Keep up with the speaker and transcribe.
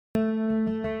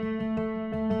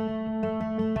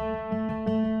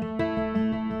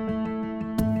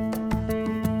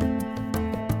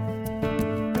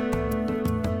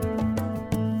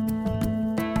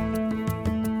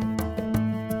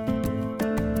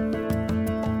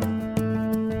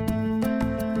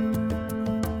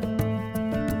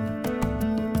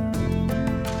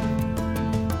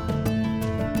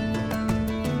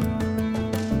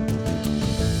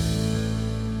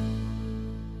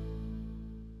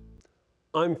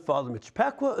I'm Father Mitch,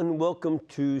 and welcome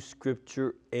to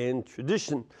Scripture and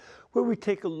Tradition, where we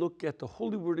take a look at the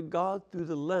Holy Word of God through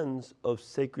the lens of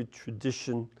sacred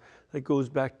tradition that goes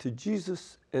back to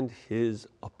Jesus and his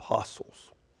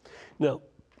apostles. Now,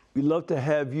 we'd love to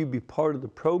have you be part of the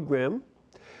program.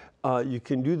 You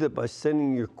can do that by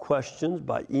sending your questions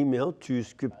by email to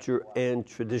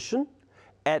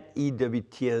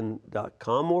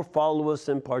scriptureandtradition@ewtn.com or follow us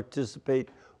and participate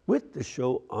with the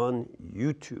show on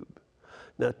YouTube.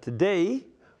 Now today,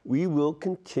 we will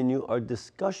continue our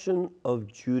discussion of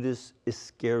Judas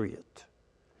Iscariot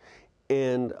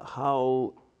and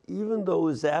how even though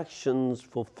his actions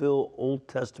fulfill Old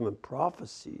Testament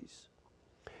prophecies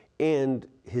and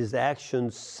his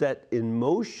actions set in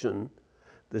motion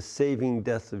the saving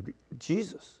death of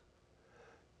Jesus,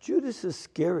 Judas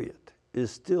Iscariot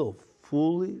is still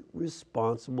fully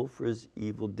responsible for his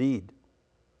evil deed.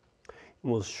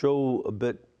 And we'll show a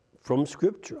bit from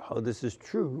Scripture how this is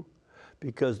true,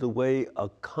 because the way a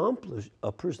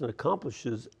person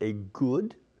accomplishes a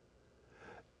good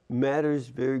matters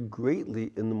very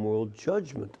greatly in the moral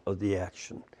judgment of the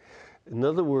action. In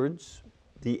other words,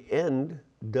 the end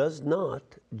does not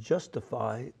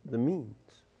justify the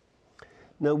means.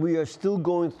 Now, we are still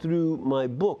going through my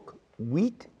book,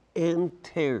 Wheat and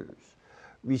Tares,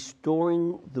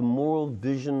 Restoring the Moral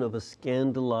Vision of a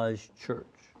Scandalized Church,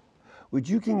 which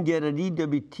you can get at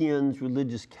EWTN's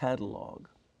religious catalog.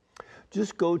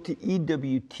 Just go to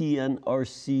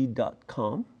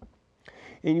EWTNRC.com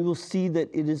and you will see that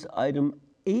it is item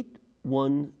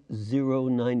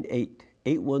 81098.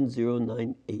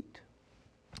 81098.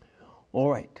 All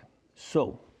right,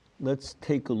 so let's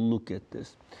take a look at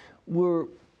this. We're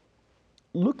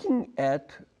looking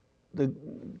at the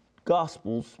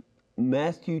Gospels,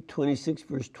 Matthew 26,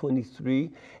 verse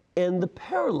 23, and the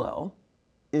parallel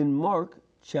in Mark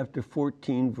chapter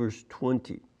 14, verse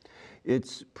 20.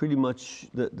 It's pretty much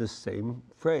the same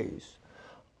phrase,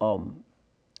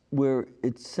 where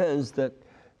it says that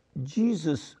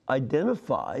Jesus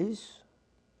identifies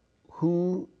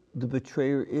who the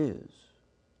betrayer is,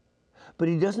 but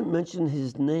he doesn't mention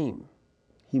his name.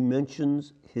 He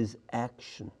mentions his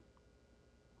action.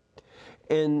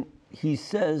 And he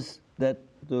says that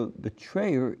the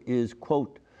betrayer is,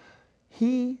 quote,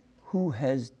 he who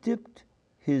has dipped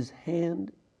his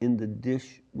hand in the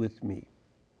dish with me.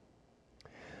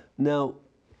 Now,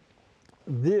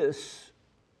 this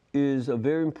is a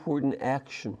very important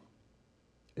action.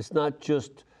 It's not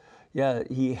just,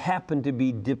 he happened to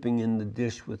be dipping in the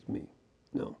dish with me.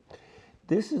 No,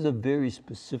 this is a very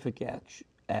specific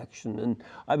action. And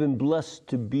I've been blessed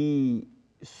to be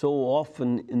so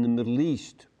often in the Middle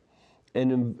East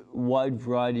and in a wide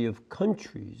variety of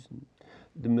countries in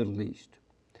the Middle East.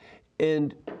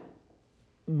 And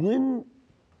when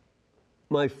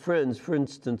my friends, for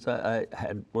instance, I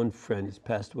had one friend, he's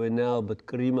passed away now, but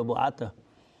Karim Abu Atta,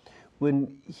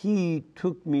 when he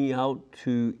took me out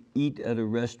to eat at a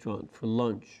restaurant for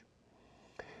lunch,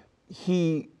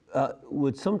 he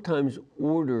would sometimes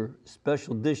order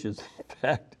special dishes. In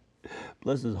fact,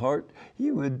 bless his heart,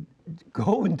 he would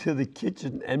go into the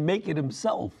kitchen and make it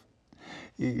himself.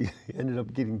 He ended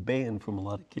up getting banned from a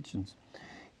lot of kitchens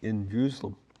in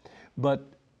Jerusalem.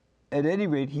 But at any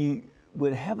rate, he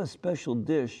would have a special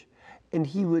dish, and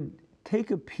he would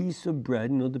take a piece of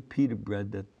bread, the pita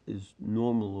bread that is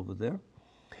normal over there,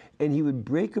 and he would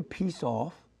break a piece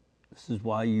off. This is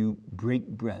why you break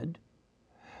bread,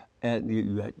 and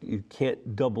you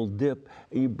can't double dip.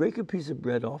 And you break a piece of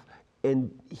bread off,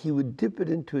 and he would dip it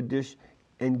into a dish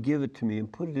and give it to me and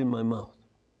put it in my mouth.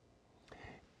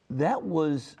 That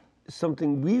was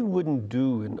something we wouldn't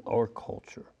do in our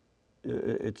culture.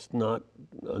 It's not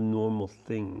a normal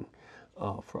thing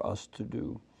for us to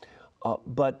do.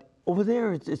 But over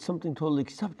there, it's something totally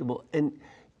acceptable. And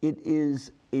it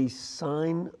is a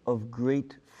sign of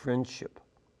great friendship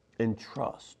and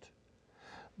trust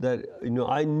that,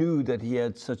 I knew that he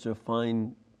had such a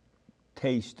fine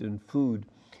taste in food.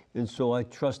 And so I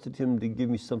trusted him to give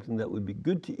me something that would be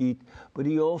good to eat, but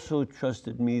he also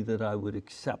trusted me that I would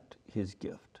accept his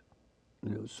gift.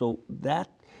 So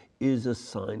that is a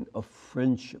sign of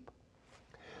friendship.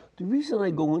 The reason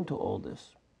I go into all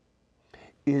this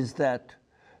is that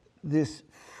this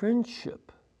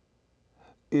friendship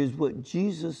is what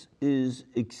Jesus is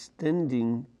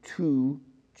extending to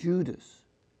Judas.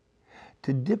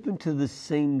 To dip into the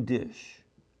same dish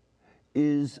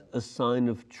is a sign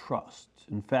of trust.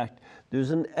 In fact,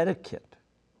 there's an etiquette.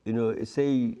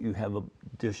 Say you have a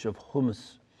dish of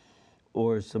hummus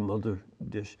or some other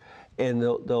dish, and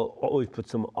they'll always put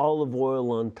some olive oil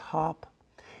on top,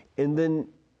 and then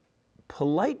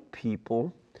polite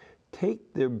people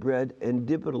take their bread and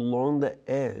dip it along the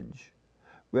edge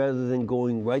rather than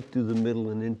going right through the middle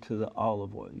and into the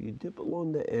olive oil. You dip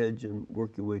along the edge and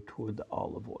work your way toward the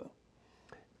olive oil.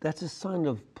 That's a sign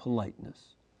of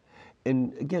politeness.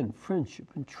 And again, friendship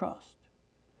and trust.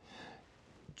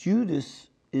 Judas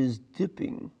is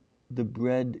dipping the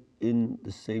bread in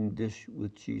the same dish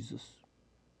with Jesus.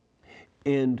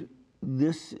 And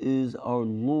this is our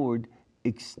Lord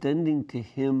extending to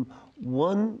him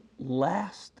one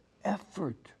last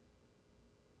effort,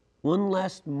 one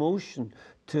last motion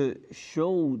to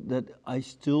show that I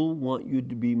still want you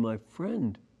to be my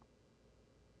friend.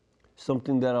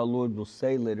 Something that our Lord will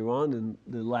say later on in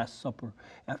the Last Supper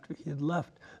after he had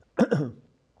left.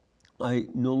 I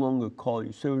no longer call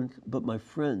you servants, but my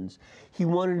friends. He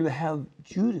wanted to have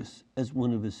Judas as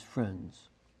one of his friends.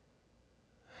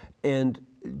 And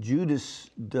Judas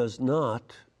does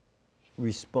not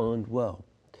respond well.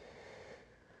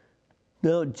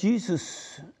 Now,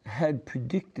 Jesus had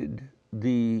predicted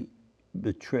the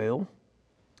betrayal,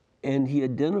 and he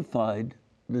identified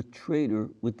the traitor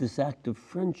with this act of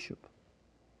friendship.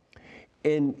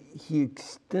 And he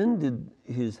extended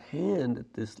his hand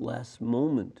at this last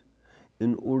moment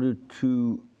in order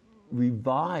to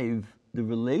revive the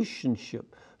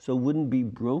relationship so it wouldn't be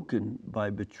broken by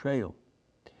betrayal.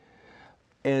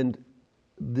 And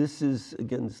this is,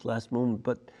 again, this last moment,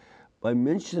 but by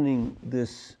mentioning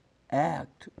this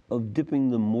act of dipping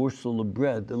the morsel of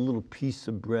bread, the little piece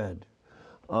of bread,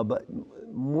 but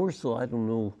morsel, I don't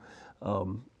know,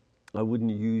 I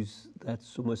wouldn't use that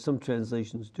so much. Some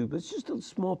translations do, but it's just a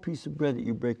small piece of bread that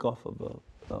you break off of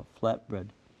a flatbread.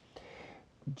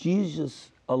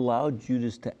 Jesus allowed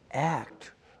Judas to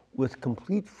act with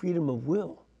complete freedom of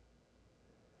will.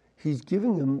 He's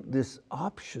giving him this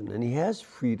option, and he has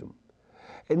freedom.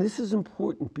 And this is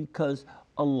important because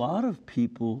a lot of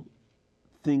people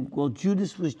think, well,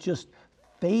 Judas was just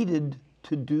fated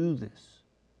to do this.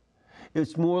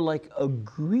 It's more like a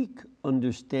Greek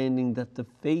understanding that the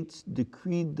fates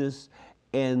decreed this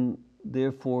and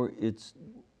therefore it's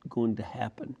going to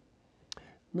happen.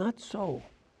 Not so.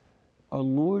 Our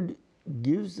Lord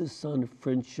gives the sign of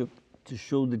friendship to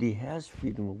show that he has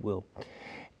freedom of will.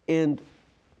 And,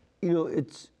 you know,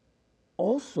 it's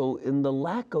also in the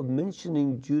lack of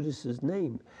mentioning Judas's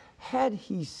name. Had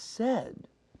he said,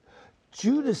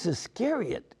 Judas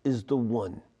Iscariot is the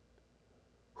one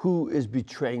who is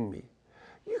betraying me,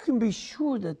 you can be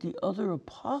sure that the other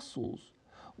apostles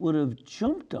would have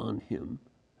jumped on him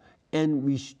and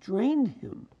restrained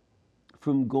him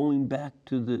from going back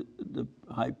to the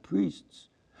high priests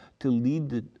to lead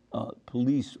the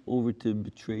police over to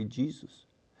betray Jesus.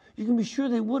 You can be sure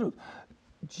they would have.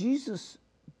 Jesus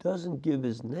doesn't give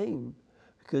his name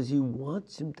because he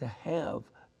wants him to have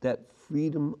that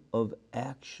freedom of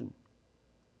action.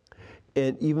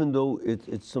 And even though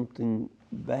it's something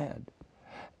bad.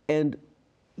 And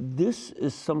this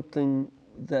is something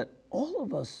that all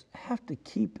of us have to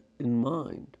keep in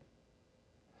mind.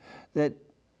 That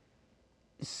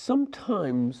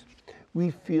sometimes we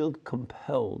feel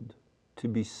compelled to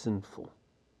be sinful.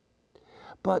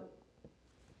 But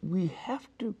we have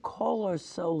to call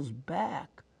ourselves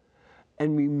back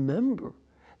and remember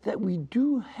that we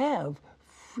do have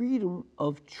freedom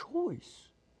of choice.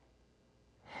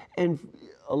 And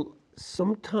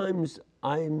sometimes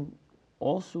I'm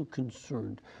also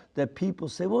concerned that people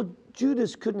say, well,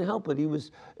 Judas couldn't help it. It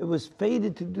was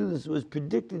fated to do this. It was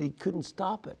predicted. He couldn't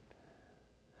stop it.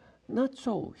 Not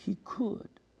so. He could.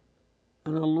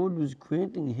 And our Lord was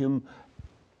granting him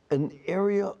an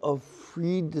area of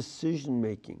free decision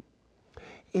making.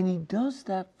 And he does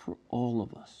that for all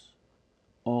of us.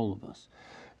 All of us.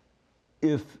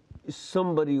 If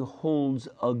somebody holds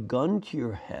a gun to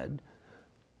your head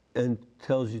and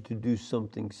tells you to do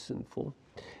something sinful,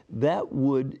 that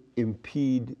would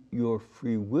impede your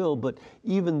free will. But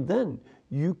even then,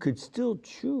 you could still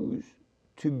choose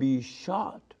to be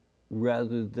shot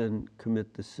rather than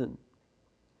commit the sin.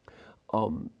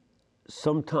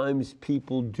 Sometimes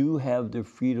people do have their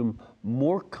freedom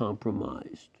more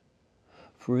compromised.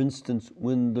 For instance,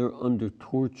 when they're under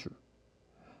torture.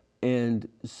 And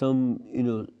some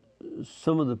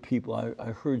of the people,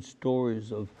 I heard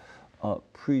stories of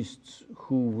priests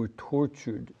who were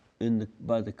tortured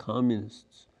by the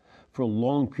communists for a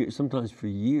long period, sometimes for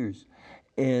years,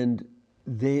 and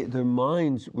their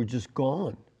minds were just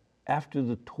gone. After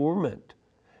the torment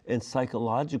and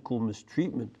psychological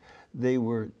mistreatment, they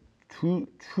were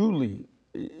truly,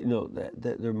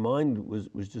 that their mind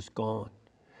was just gone.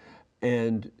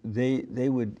 And they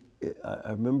would, I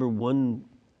remember one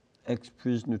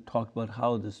ex-prisoner talked about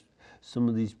how some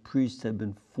of these priests had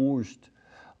been forced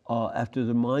after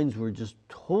their minds were just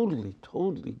totally,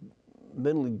 totally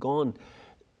mentally gone,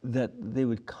 that they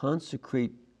would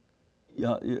consecrate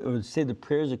or say the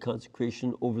prayers of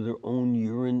consecration over their own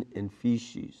urine and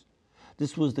feces.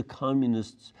 This was the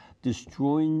communists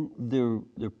destroying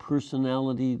their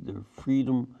personality, their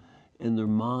freedom, and their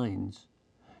minds,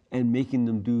 and making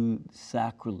them do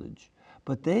sacrilege.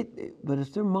 But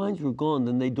if their minds were gone,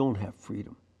 then they don't have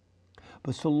freedom.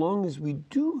 But so long as we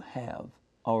do have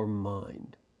our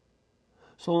mind,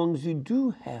 so long as we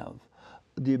do have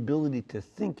the ability to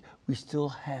think, we still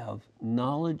have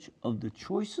knowledge of the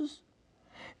choices,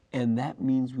 and that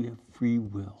means we have free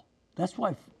will. That's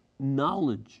why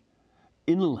knowledge,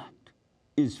 intellect,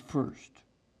 is first.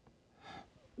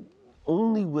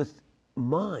 Only with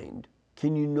mind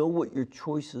can you know what your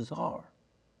choices are.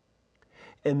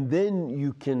 And then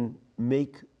you can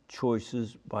make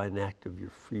choices by an act of your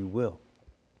free will.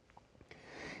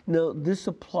 Now, this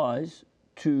applies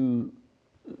to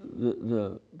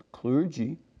the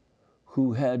clergy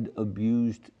who had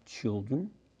abused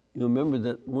children. You know, remember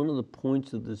that one of the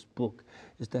points of this book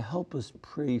is to help us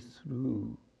pray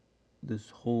through this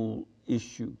whole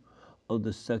issue of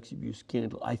the sex abuse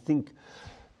scandal. I think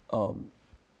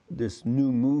this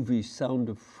new movie, Sound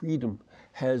of Freedom,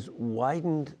 has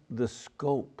widened the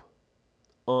scope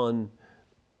on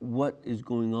what is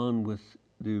going on with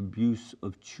the abuse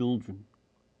of children.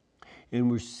 And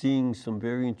we're seeing some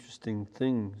very interesting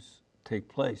things take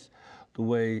place. The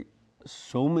way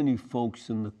so many folks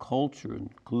in the culture,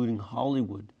 including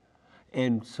Hollywood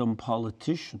and some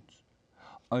politicians,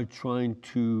 are trying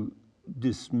to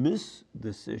dismiss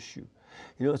this issue.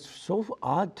 You know, it's so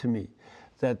odd to me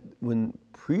that when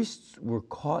priests were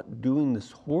caught doing this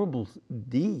horrible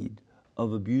deed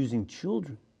of abusing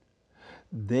children,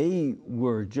 they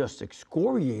were just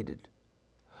excoriated.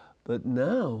 But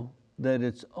now that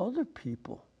it's other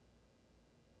people,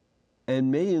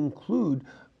 and may include,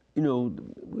 you know,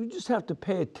 we just have to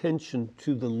pay attention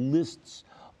to the lists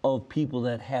of people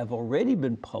that have already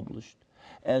been published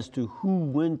as to who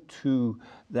went to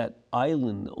that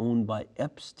island owned by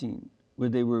Epstein, where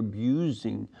they were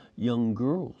abusing young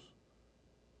girls,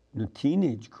 you know,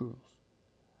 teenage girls.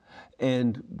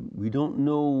 And we don't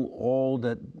know all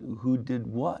that, who did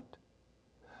what.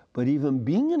 But even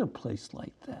being in a place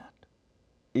like that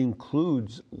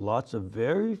includes lots of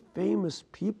very famous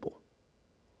people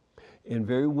and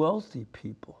very wealthy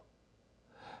people.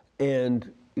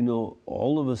 And, you know,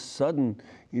 all of a sudden,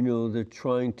 you know, they're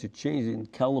trying to change. In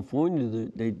California,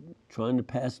 they're trying to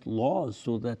pass laws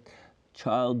so that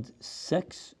child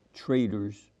sex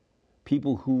traders,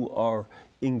 people who are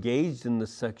engaged in the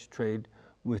sex trade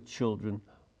with children,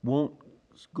 won't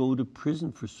go to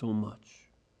prison for so much.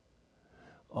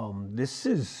 This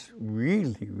is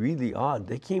really, really odd.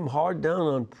 They came hard down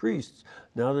on priests.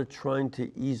 Now they're trying to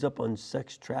ease up on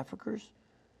sex traffickers.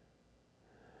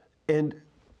 And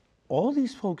all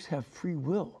these folks have free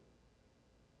will.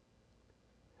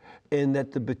 And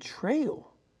that the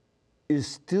betrayal is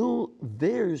still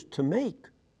theirs to make.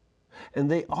 And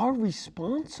they are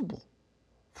responsible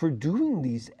for doing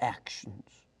these actions.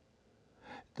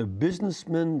 The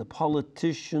businessmen, the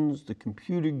politicians, the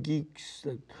computer geeks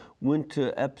that went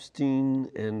to Epstein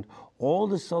and all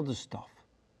this other stuff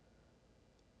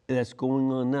that's going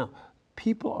on now.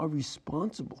 People are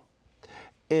responsible.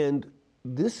 And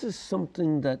this is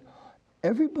something that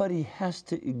everybody has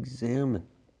to examine.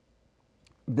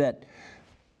 That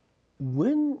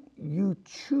when you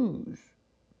choose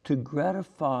to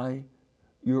gratify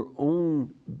your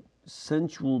own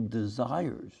sensual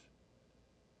desires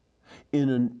in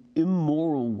an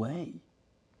immoral way,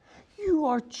 you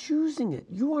are choosing it.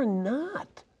 You are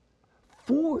not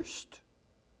forced,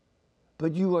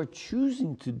 but you are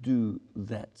choosing to do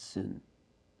that sin.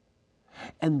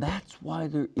 And that's why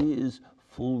there is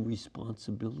full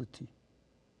responsibility.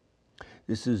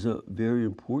 This is a very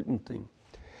important thing.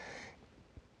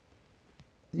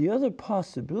 The other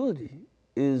possibility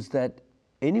is that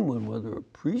anyone, whether a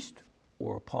priest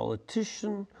or a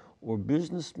politician or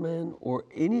businessman or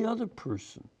any other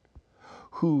person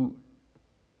who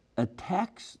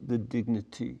attacks the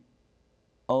dignity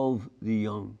of the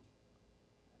young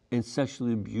and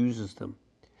sexually abuses them,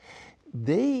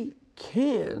 they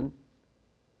can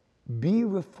be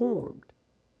reformed.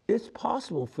 It's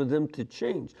possible for them to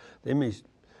change. They may,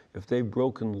 if they've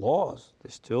broken laws, they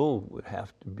still would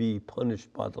have to be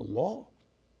punished by the law.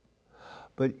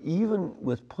 But even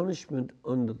with punishment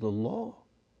under the law,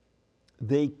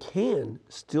 they can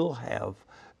still have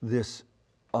this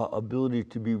ability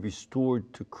to be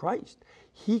restored to Christ.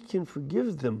 He can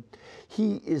forgive them.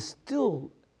 He is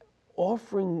still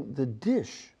offering the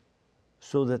dish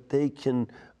so that they can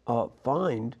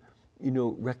find,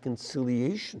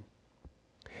 reconciliation.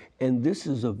 And this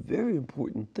is a very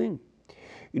important thing.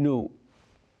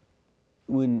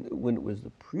 When it was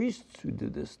the priests who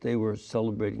did this, they were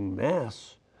celebrating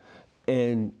Mass,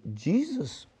 and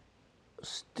Jesus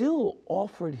still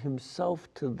offered himself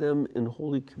to them in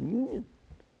Holy Communion.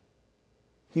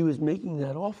 He was making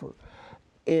that offer.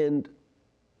 And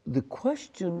the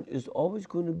question is always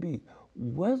going to be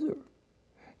whether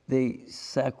they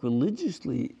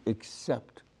sacrilegiously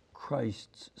accept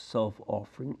Christ's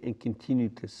self-offering and continue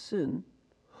to sin,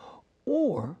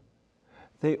 or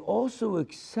they also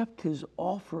accept his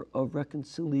offer of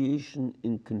reconciliation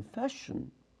in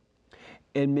confession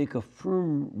and make a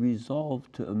firm resolve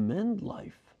to amend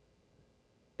life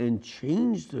and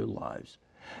change their lives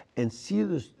and see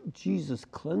Jesus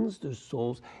cleanse their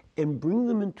souls and bring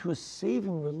them into a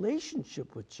saving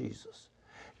relationship with Jesus.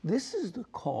 This is the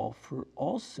call for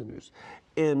all sinners.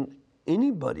 And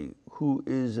anybody who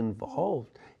is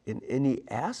involved in any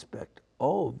aspect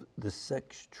of the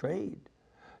sex trade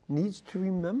needs to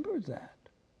remember that.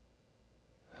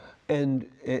 And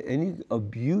any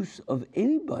abuse of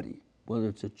anybody, whether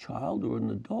it's a child or an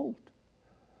adult,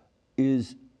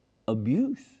 is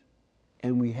abuse.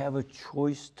 And we have a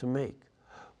choice to make.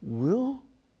 Will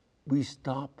we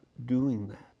stop doing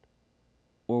that?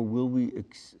 Or will we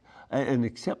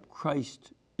accept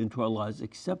Christ into our lives,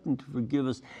 accept him to forgive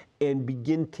us and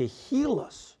begin to heal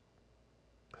us?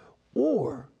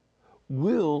 Or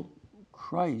will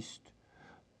Christ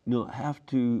have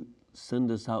to send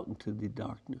us out into the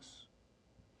darkness?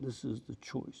 This is the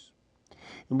choice.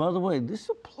 And by the way, this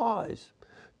applies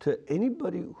to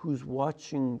anybody who's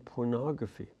watching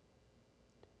pornography.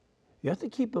 You have to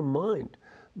keep in mind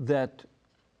that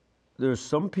there are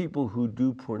some people who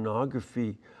do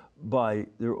pornography by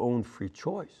their own free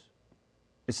choice.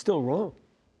 It's still wrong.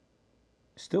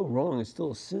 It's still wrong. It's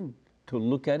still a sin to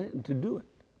look at it and to do it.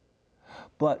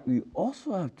 But we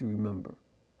also have to remember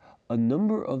a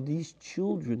number of these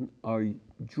children are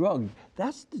drugged.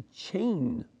 That's the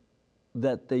chain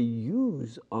that they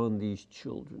use on these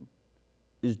children,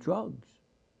 is drugs.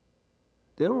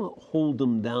 They don't hold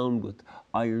them down with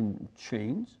iron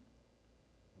chains.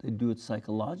 They do it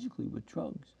psychologically with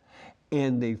drugs.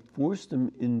 And they force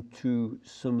them into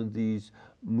some of these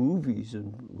movies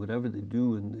and whatever they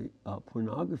do in the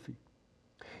pornography.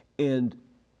 And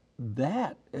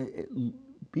that,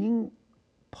 being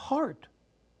part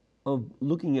of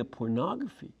looking at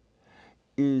pornography,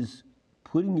 is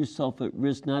putting yourself at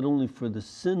risk not only for the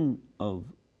sin of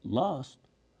lust,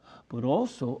 but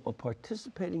also of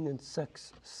participating in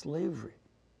sex slavery.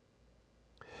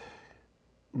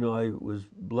 I was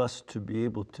blessed to be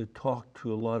able to talk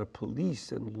to a lot of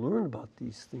police and learn about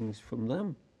these things from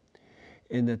them,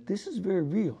 and that this is very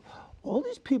real. All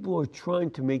these people are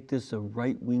trying to make this a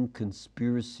right-wing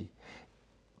conspiracy.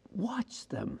 Watch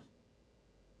them.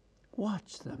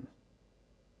 Watch them.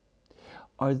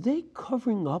 Are they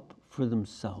covering up for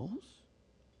themselves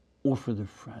or for their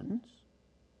friends?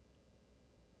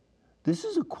 This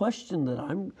is a question that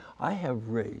I have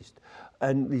raised.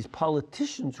 And these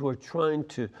politicians who are trying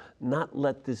to not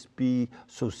let this be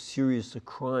so serious a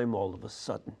crime all of a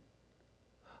sudden,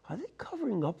 are they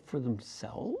covering up for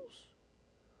themselves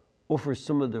or for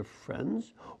some of their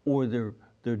friends or their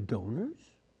donors?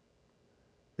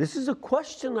 This is a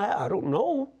question I don't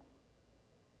know,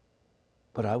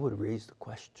 but I would raise the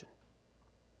question.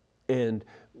 And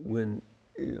when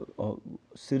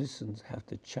citizens have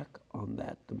to check on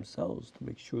that themselves to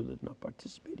make sure they're not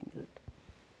participating in it.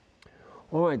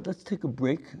 All right, let's take a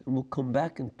break and we'll come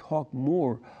back and talk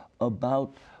more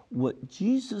about what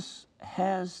Jesus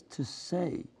has to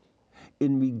say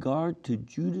in regard to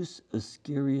Judas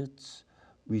Iscariot's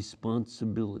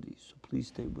responsibility. So please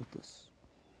stay with us.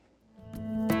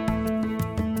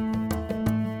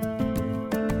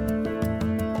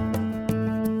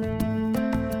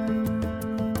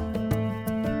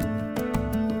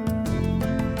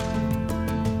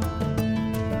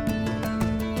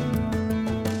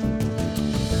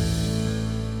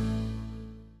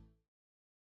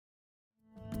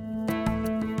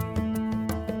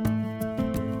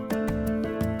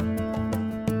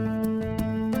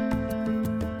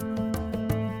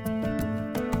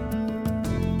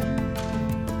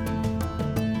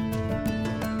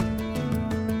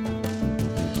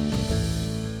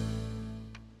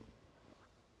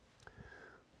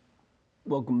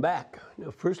 Welcome back. Now,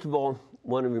 first of all, I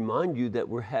want to remind you that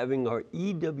we're having our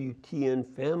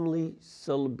EWTN Family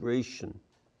Celebration.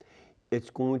 It's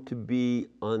going to be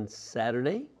on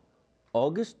Saturday,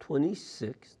 August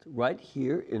 26th, right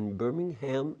here in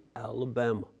Birmingham,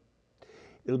 Alabama.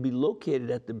 It'll be located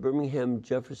at the Birmingham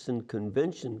Jefferson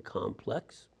Convention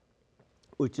Complex,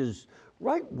 which is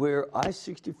right where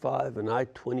I-65 and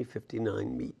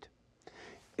I-2059 meet.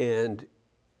 And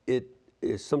it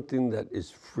is something that is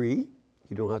free.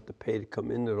 You don't have to pay to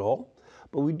come in at all.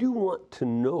 But we do want to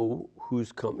know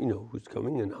who's coming,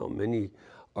 and how many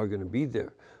are going to be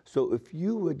there. So if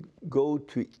you would go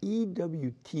to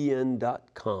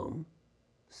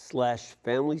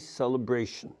ewtn.com/family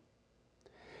celebration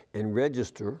and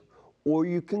register, or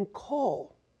you can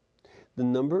call. The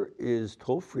number is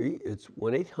toll free. It's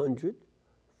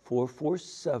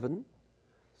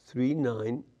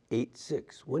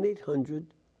 1-800-447-3986.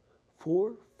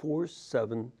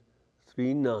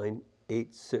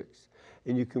 1-800-447-3986.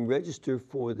 And you can register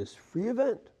for this free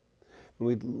event. And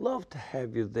we'd love to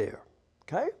have you there.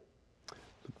 Okay?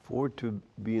 Look forward to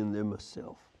being there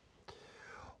myself.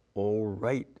 All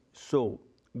right. So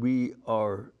we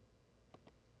are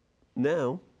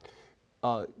now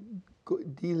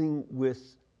dealing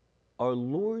with our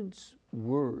Lord's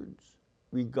words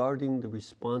regarding the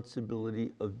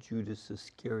responsibility of Judas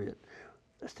Iscariot.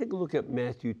 Let's take a look at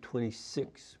Matthew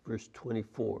 26, verse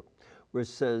 24, where it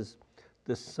says,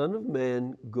 "The Son of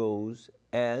Man goes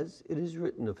as it is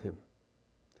written of him.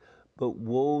 But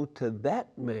woe to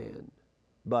that man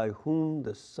by whom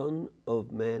the Son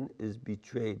of Man is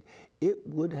betrayed. It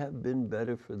would have been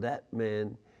better for that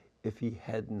man if he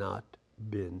had not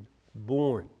been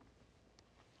born."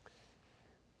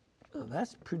 Now,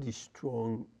 that's pretty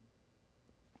strong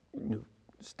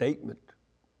statement.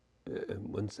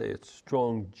 And one say it's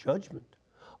strong judgment.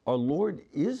 Our Lord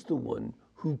is the one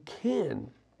who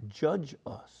can judge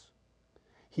us.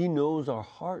 He knows our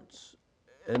hearts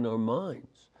and our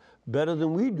minds better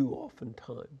than we do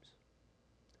oftentimes.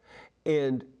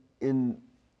 And in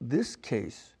this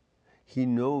case, he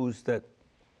knows that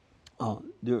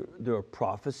there are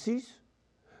prophecies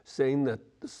saying that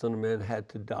the Son of Man had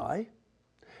to die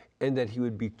and that he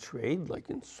would be betrayed, like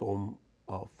in Psalm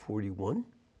 41.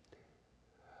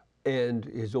 And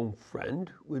his own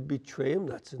friend would betray him,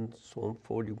 that's in Psalm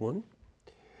 41.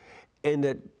 And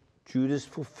that Judas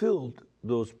fulfilled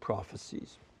those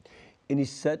prophecies. And he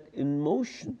set in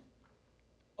motion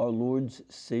our Lord's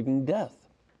saving death.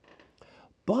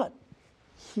 But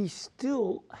he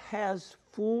still has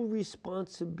full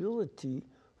responsibility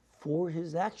for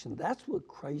his action. That's what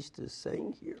Christ is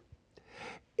saying here.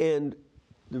 And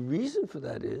the reason for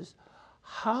that is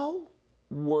how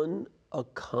one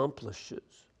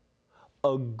accomplishes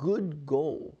a good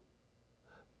goal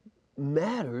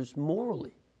matters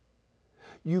morally.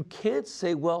 You can't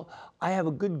say, well, I have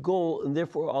a good goal and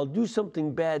therefore I'll do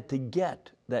something bad to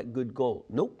get that good goal.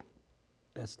 Nope,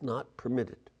 that's not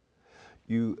permitted.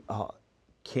 You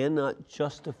cannot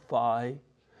justify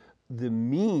the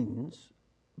means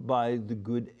by the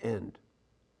good end.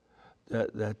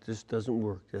 That just doesn't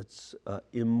work. That's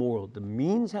immoral. The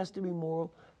means has to be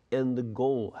moral and the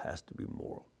goal has to be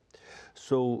moral.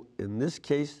 So in this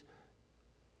case,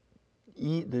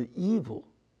 the evil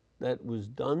that was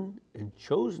done and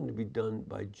chosen to be done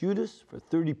by Judas for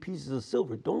 30 pieces of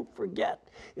silver, don't forget,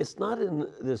 it's not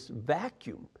in this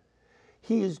vacuum.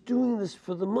 He is doing this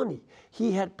for the money.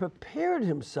 He had prepared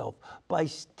himself by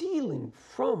stealing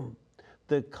from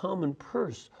the common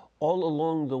purse all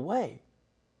along the way.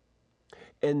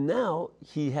 And now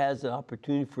he has an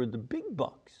opportunity for the big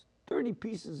bucks, 30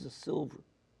 pieces of silver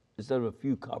instead of a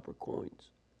few copper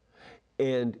coins.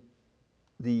 And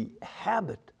the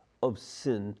habit of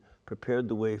sin prepared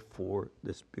the way for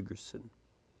this bigger sin.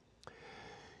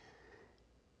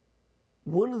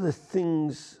 One of the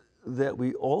things that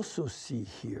we also see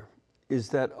here is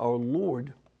that our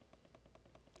Lord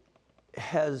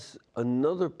has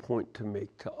another point to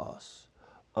make to us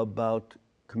about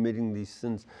committing these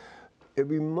sins. It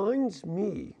reminds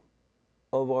me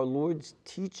of our Lord's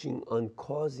teaching on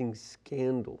causing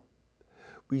scandal.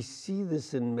 We see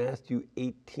this in Matthew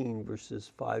 18,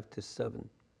 verses 5-7.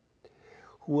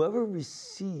 "Whoever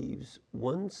receives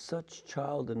one such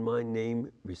child in my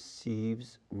name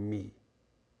receives me.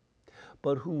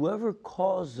 But whoever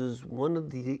causes one of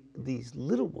these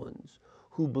little ones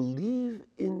who believe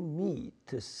in me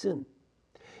to sin,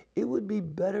 it would be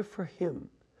better for him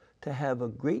to have a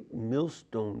great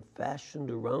millstone fashioned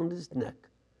around his neck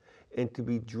and to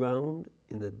be drowned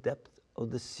in the depth of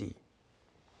the sea."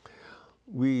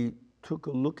 We took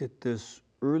a look at this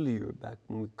earlier back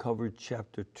when we covered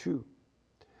chapter 2.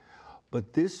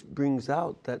 But this brings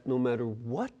out that no matter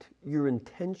what your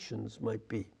intentions might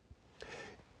be,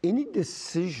 any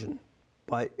decision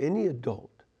by any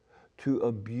adult to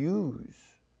abuse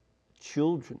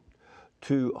children,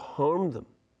 to harm them,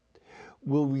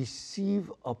 will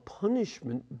receive a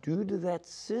punishment due to that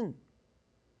sin.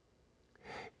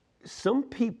 Some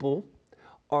people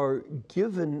are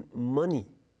given money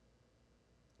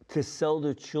to sell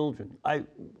their children. I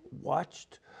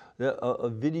watched a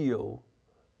video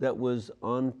that was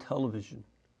on television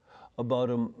about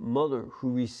a mother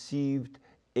who received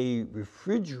a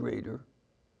refrigerator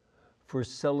for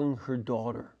selling her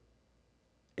daughter.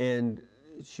 And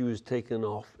she was taken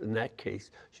off, in that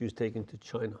case, she was taken to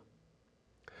China.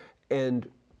 And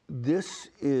this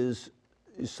is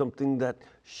something that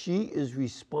she is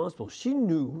responsible. She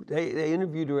knew, they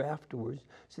interviewed her afterwards,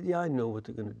 said, yeah, I know what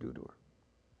they're going to do to her.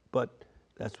 But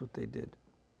that's what they did.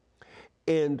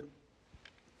 And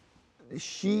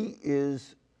she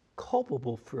is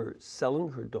culpable for selling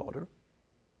her daughter.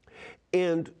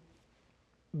 And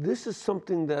this is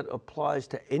something that applies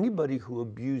to anybody who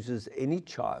abuses any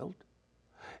child,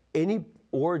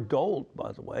 or adult,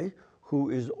 by the way, who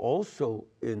is also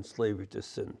in slavery to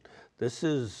sin. This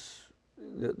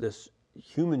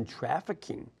human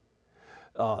trafficking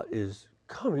is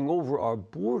coming over our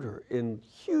border in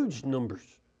huge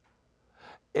numbers.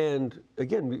 And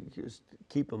again, just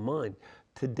keep in mind,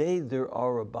 today there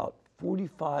are about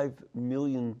 45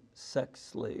 million sex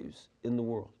slaves in the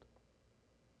world.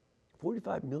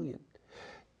 45 million.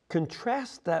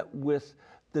 Contrast that with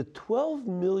the 12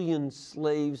 million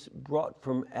slaves brought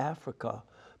from Africa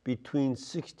between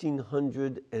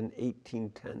 1600 and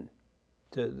 1810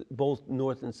 to both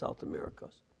North and South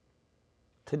Americas.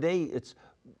 Today it's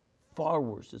far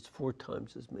worse, it's 4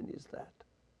 times as many as that.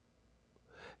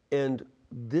 And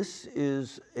this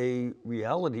is a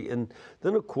reality. And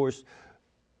then of course,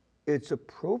 it's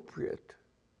appropriate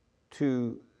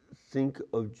to think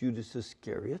of Judas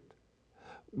Iscariot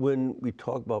when we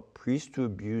talk about priests who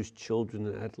abuse children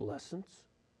and adolescents.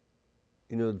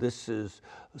 You know, this is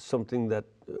something that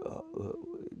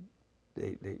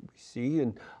they see,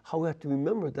 and how we have to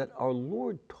remember that our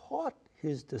Lord taught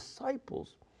his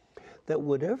disciples that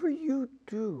whatever you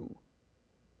do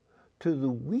to the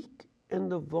weak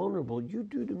and the vulnerable, you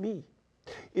do to me.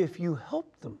 If you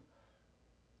help them,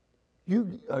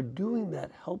 you are doing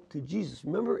that help to Jesus.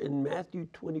 Remember in Matthew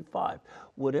 25,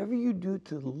 whatever you do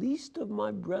to the least of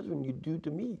my brethren, you do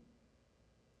to me.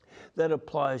 That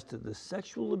applies to the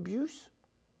sexual abuse.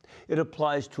 It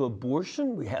applies to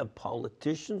abortion. We have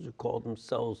politicians who call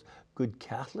themselves good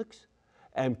Catholics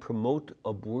and promote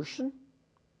abortion.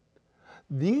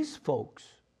 These folks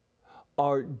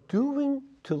are doing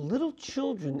to little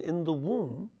children in the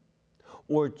womb,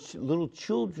 or little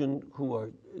children who are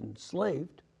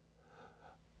enslaved,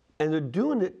 and they're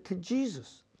doing it to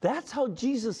Jesus. That's how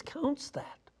Jesus counts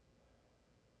that.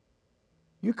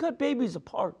 You cut babies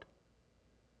apart.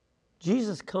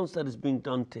 Jesus counts that as being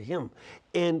done to him.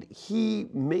 And he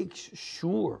makes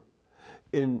sure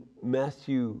in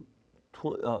Matthew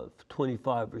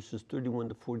 25, verses 31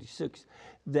 to 46,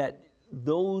 that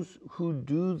those who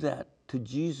do that to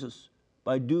Jesus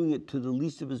by doing it to the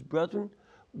least of his brethren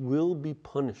will be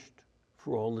punished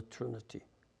for all eternity.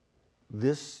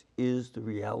 This is the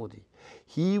reality.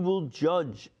 He will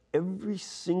judge every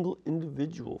single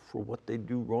individual for what they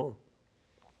do wrong.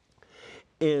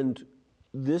 And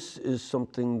this is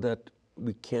something that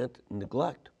we can't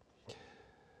neglect.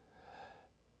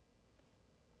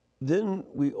 Then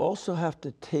we also have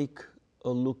to take a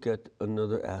look at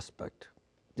another aspect.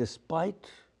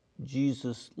 Despite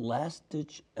Jesus'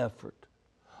 last-ditch effort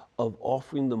of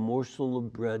offering the morsel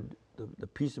of bread, the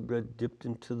piece of bread dipped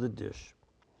into the dish,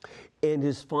 and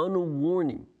his final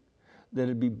warning that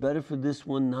it'd be better for this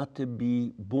one not to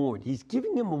be born. He's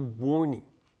giving him a warning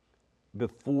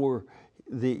before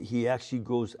he actually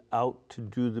goes out to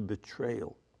do the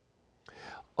betrayal.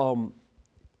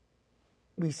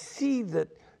 We see that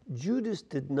Judas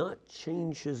did not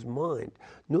change his mind.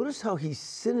 Notice how he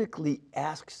cynically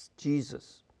asks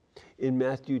Jesus in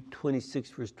Matthew 26,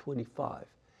 verse 25,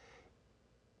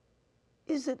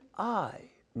 "Is it I,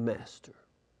 Master?"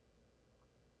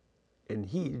 And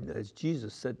he, as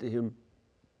Jesus said to him,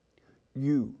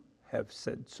 "You have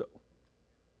said so."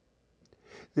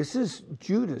 This is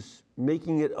Judas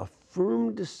making it a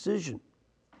firm decision.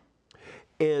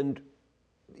 And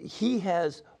he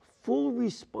has full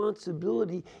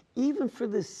responsibility even for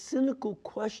this cynical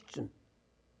question.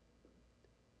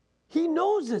 He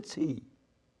knows it's he.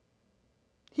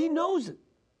 He knows it.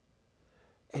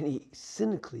 And he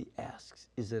cynically asks,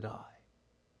 "Is it I?"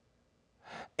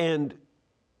 And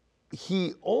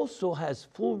he also has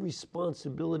full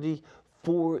responsibility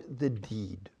for the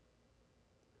deed.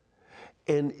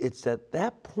 And it's at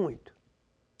that point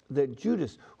that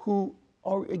Judas,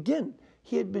 again,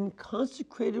 he had been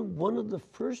consecrated one of the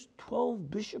first 12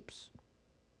 bishops.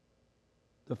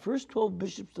 the first 12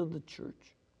 bishops of the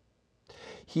church.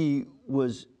 He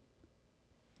was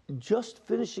just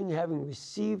finishing having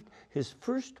received his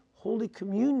first Holy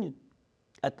Communion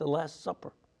at the Last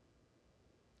Supper.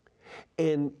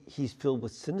 And he's filled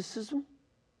with cynicism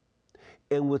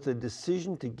and with a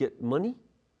decision to get money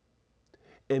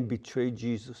and betray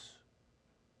Jesus.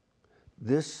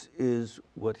 This is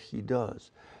what he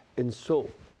does. And so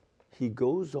he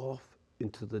goes off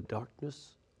into the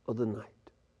darkness of the night.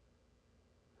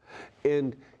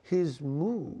 And his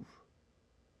move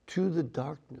to the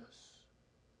darkness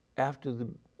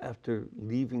after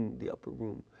leaving the upper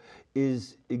room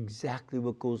is exactly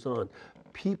what goes on.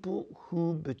 People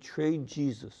who betray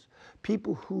Jesus,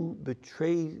 people who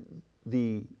betray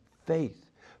the faith,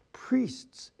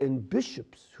 priests and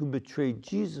bishops who betray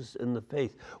Jesus and the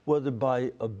faith, whether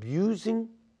by abusing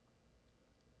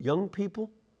young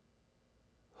people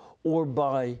or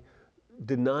by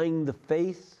denying the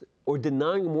faith or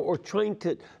denying them or trying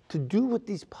to do what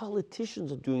these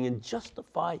politicians are doing and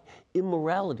justify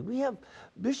immorality. We have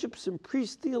bishops and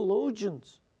priests,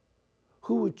 theologians,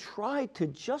 who would try to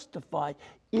justify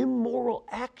immoral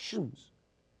actions.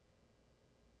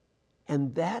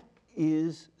 And that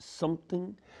is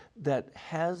something that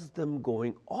has them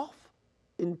going off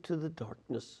into the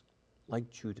darkness like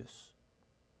Judas.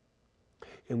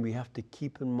 And we have to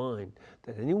keep in mind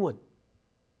that anyone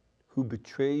who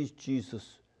betrays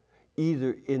Jesus,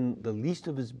 either in the least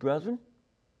of his brethren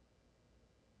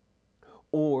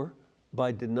or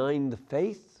by denying the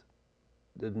faith,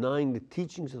 denying the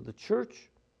teachings of the church,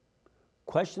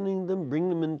 questioning them, bringing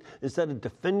them in, instead of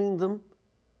defending them,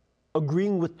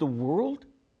 agreeing with the world,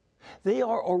 they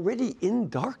are already in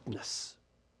darkness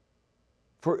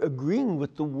for agreeing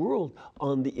with the world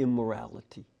on the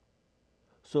immorality.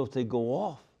 So if they go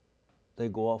off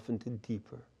into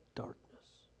deeper darkness.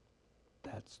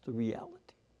 That's the reality.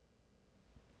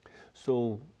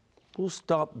 So we'll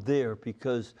stop there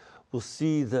because we'll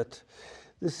see that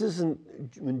this isn't,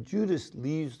 when Judas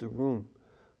leaves the room,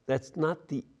 that's not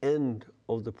the end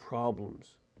of the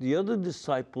problems. The other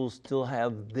disciples still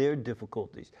have their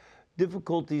difficulties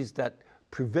that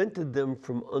prevented them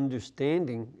from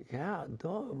understanding,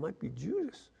 it might be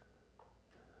Judas.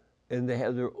 And they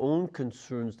have their own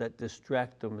concerns that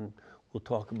distract them, and we'll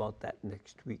talk about that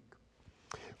next week.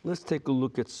 Let's take a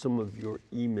look at some of your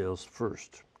emails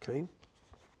first, okay?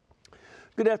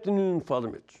 Good afternoon, Father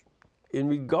Mitch. In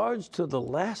regards to the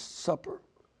Last Supper,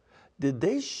 did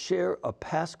they share a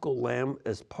Paschal lamb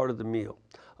as part of the meal?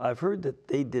 I've heard that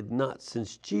they did not,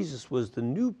 since Jesus was the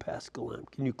new Paschal lamb.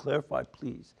 Can you clarify,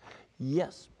 please?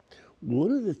 Yes.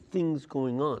 One of the things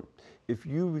going on, if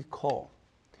you recall,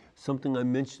 something I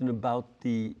mentioned about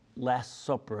the Last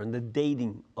Supper and the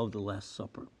dating of the Last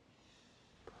Supper.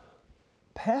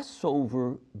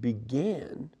 Passover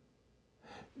began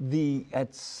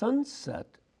at sunset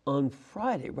on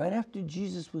Friday, right after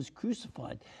Jesus was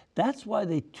crucified. That's why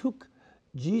they took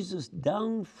Jesus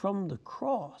down from the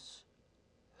cross,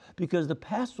 because the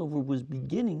Passover was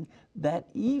beginning that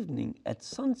evening at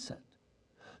sunset.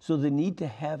 So they need to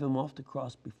have him off the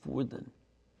cross before then,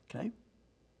 okay?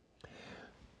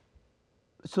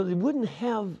 So they wouldn't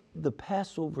have the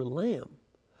Passover lamb.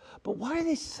 But why are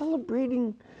they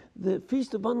celebrating the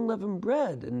Feast of Unleavened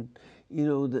Bread and,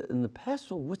 and the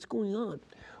Passover? What's going on?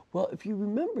 Well, if you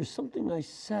remember something I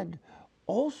said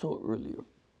also earlier,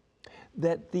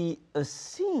 that the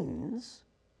Essenes,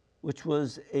 which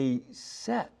was a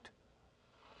sect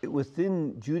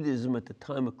within Judaism at the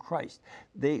time of Christ,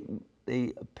 they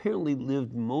apparently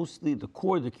lived mostly, the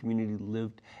core of the community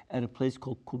lived at a place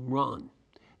called Qumran,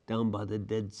 down by the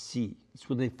Dead Sea. It's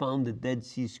where they found the Dead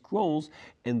Sea Scrolls,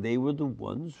 and they were the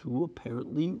ones who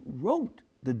apparently wrote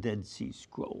the Dead Sea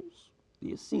Scrolls,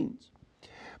 the Essenes.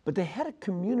 But they had a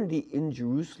community in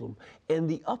Jerusalem, and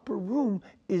the upper room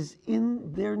is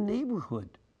in their neighborhood.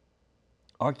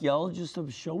 Archaeologists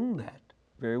have shown that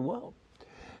very well.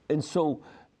 And so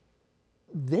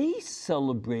they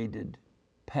celebrated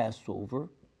Passover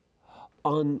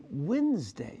on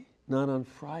Wednesday, not on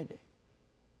Friday.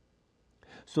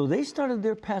 So they started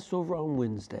their Passover on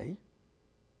Wednesday,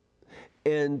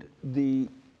 and the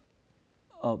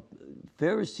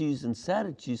Pharisees and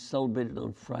Sadducees celebrated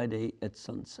on Friday at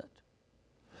sunset.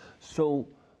 So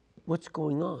what's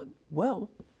going on? Well,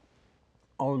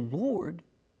 our Lord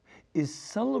is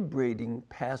celebrating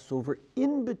Passover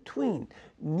in between,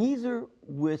 neither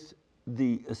with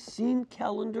the Essene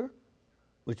calendar,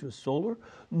 which was solar,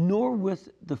 nor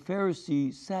with the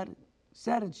Pharisee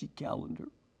Sadducee calendar,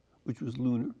 which was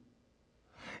lunar.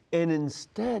 And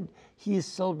instead, he is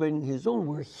celebrating his own,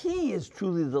 where he is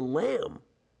truly the lamb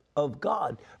of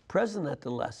God present at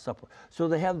the Last Supper. So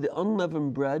they have the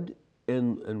unleavened bread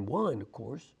and wine, of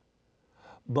course,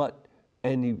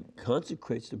 and he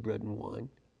consecrates the bread and wine,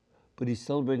 but he's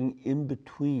celebrating in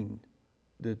between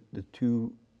the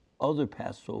two other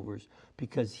Passovers,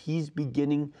 because he's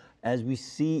beginning, as we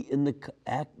see in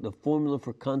the formula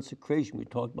for consecration, we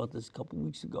talked about this a couple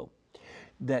weeks ago,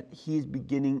 that he's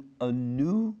beginning a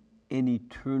new and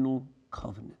eternal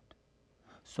covenant.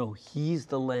 So he's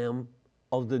the Lamb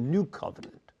of the new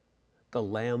covenant, the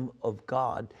Lamb of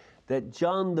God that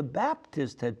John the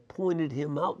Baptist had pointed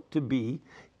him out to be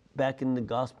back in the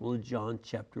Gospel of John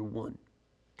chapter 1.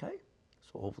 Okay?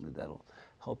 So hopefully that'll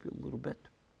help you a little bit.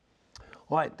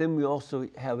 All right, then we also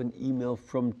have an email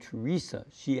from Teresa.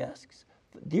 She asks,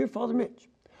 Dear Father Mitch,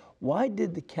 why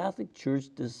did the Catholic Church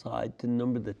decide to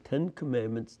number the 10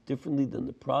 Commandments differently than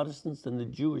the Protestants and the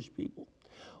Jewish people?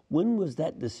 When was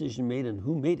that decision made and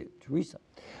who made it? Teresa.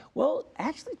 Well,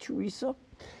 actually, Teresa,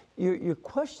 your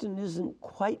question isn't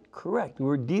quite correct.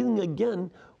 We're dealing again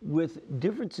with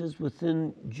differences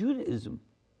within Judaism.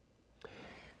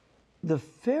 The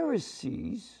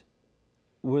Pharisees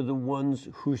were the ones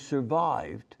who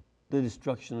survived the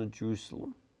destruction of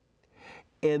Jerusalem.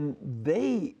 And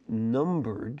they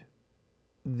numbered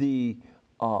the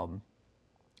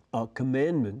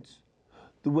commandments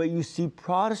the way you see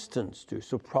Protestants do.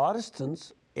 So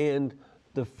Protestants and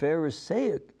the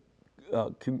Pharisaic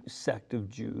sect of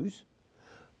Jews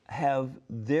have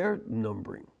their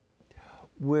numbering,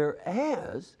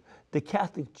 whereas the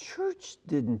Catholic Church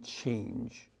didn't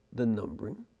change the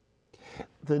numbering.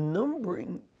 The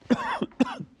numbering,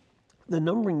 the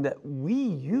numbering that we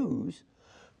use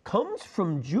comes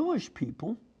from Jewish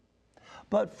people,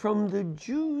 but from the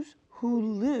Jews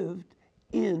who lived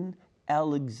in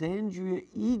Alexandria,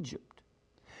 Egypt.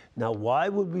 Now, why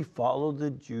would we follow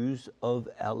the Jews of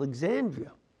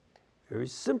Alexandria? Very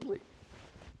simply,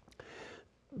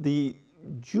 the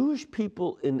Jewish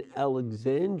people in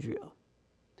Alexandria,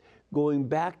 going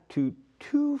back to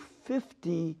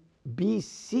 250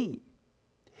 BC,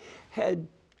 had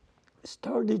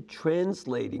started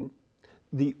translating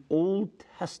the Old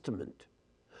Testament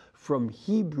from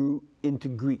Hebrew into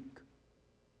Greek.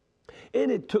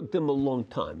 And it took them a long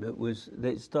time.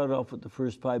 They started off with the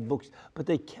first 5 books, but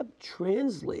they kept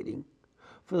translating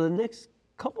for the next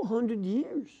couple hundred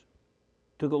years.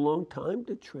 Took a long time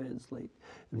to translate.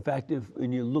 In fact,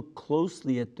 when you look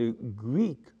closely at the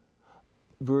Greek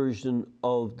version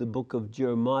of the book of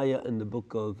Jeremiah and the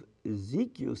book of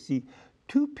Ezekiel, see,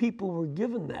 2 people were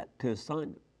given that to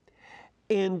assign it.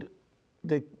 And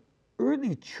the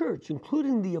early church,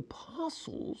 including the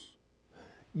apostles,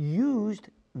 used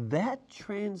that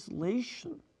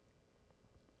translation.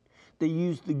 They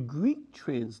used the Greek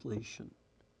translation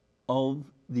of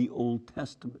the Old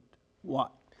Testament. Why?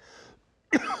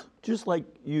 Just like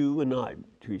you and I,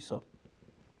 Teresa,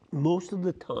 most of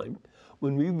the time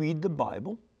when we read the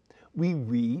Bible, we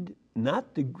read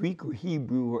not the Greek or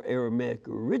Hebrew or Aramaic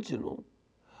original,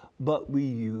 but we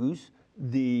use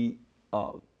the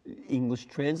English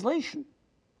translation.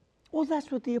 Well,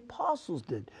 that's what the apostles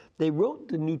did. They wrote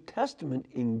the New Testament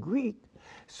in Greek,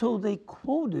 so they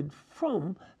quoted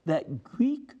from that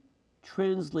Greek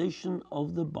translation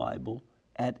of the Bible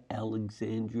at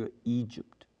Alexandria,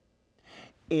 Egypt.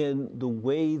 And the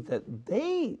way that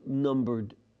they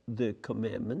numbered the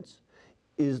commandments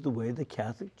is the way the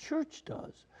Catholic Church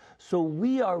does. So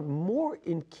we are more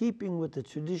in keeping with the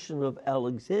tradition of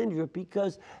Alexandria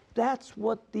because that's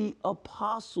what the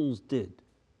apostles did.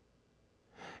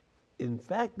 In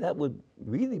fact, that would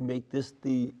really make this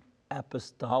the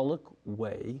apostolic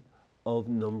way of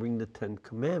numbering the 10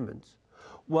 Commandments.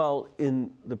 While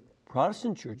in the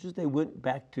Protestant churches, they went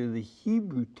back to the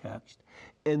Hebrew text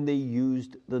and they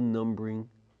used the numbering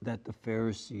that the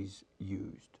Pharisees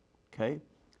used, okay?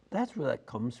 That's where that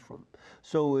comes from.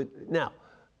 So now,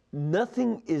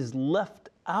 nothing is left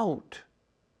out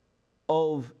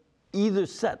of either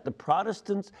set. The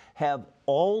Protestants have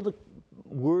all the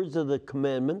words of the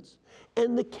commandments,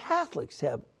 and the Catholics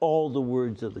have all the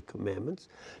words of the commandments,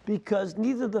 because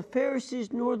neither the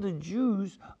Pharisees nor the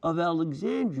Jews of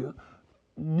Alexandria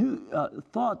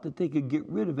thought that they could get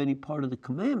rid of any part of the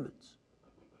commandments.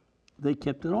 They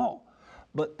kept it all,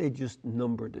 but they just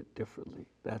numbered it differently.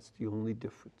 That's the only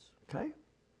difference, okay?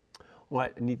 All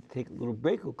right, I need to take a little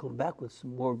break. We'll come back with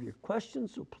some more of your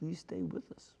questions, so please stay with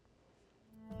us.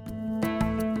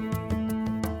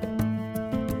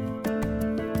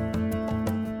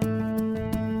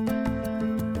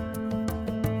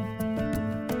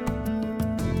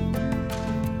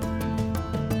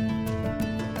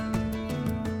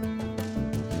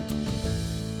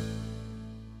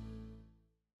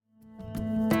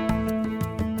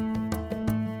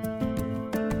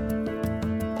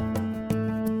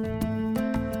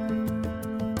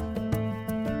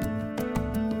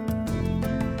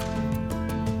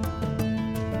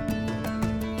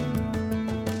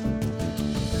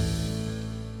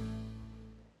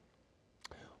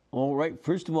 All right,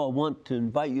 first of all, I want to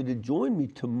invite you to join me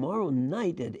tomorrow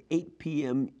night at 8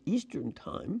 p.m. Eastern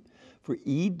Time for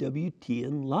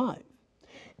EWTN Live.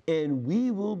 And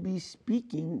we will be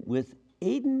speaking with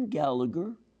Aidan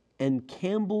Gallagher and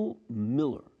Campbell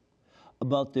Miller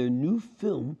about their new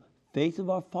film, Faith of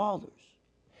Our Fathers.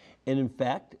 And in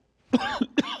fact,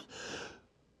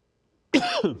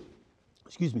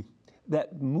 excuse me,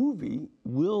 that movie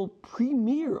will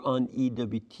premiere on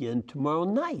EWTN tomorrow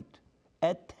night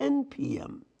at 10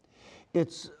 p.m.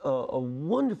 It's a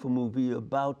wonderful movie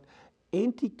about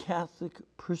anti-Catholic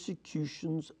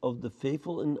persecutions of the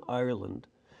faithful in Ireland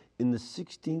in the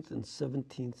 16th and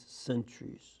 17th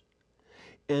centuries,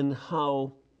 and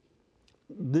how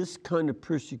this kind of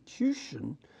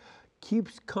persecution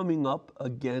keeps coming up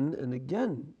again and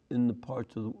again in the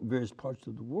various parts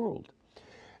of the world.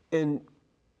 And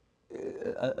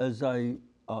as I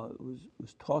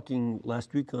was talking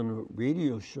last week on a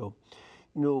radio show,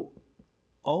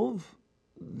 of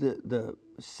the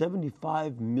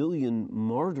 75 million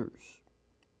martyrs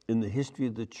in the history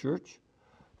of the church,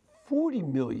 40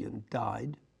 million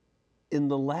died in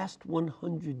the last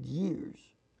 100 years.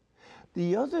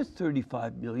 The other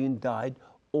 35 million died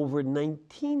over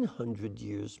 1900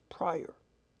 years prior.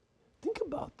 Think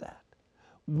about that.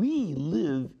 We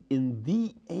live in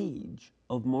the age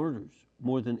of martyrs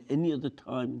more than any other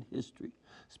time in history,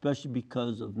 especially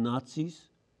because of Nazis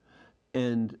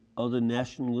and other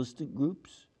nationalistic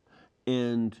groups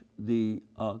and the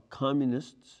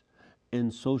communists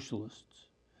and socialists.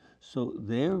 So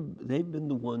they've been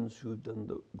the ones who have done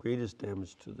the greatest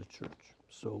damage to the church.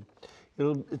 So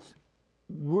it's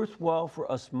worthwhile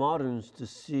for us moderns to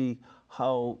see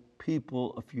how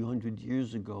people a few hundred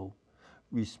years ago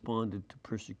responded to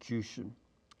persecution,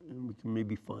 and we can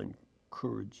maybe find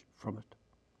courage from it.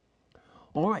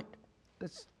 All right,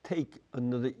 let's take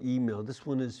another email. This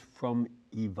one is from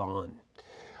Yvonne.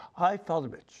 Hi, Father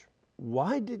Mitch.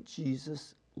 Why did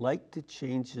Jesus like to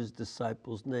change his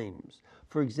disciples' names?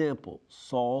 For example,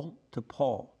 Saul to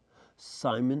Paul,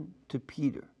 Simon to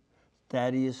Peter,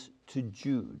 Thaddeus to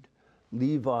Jude,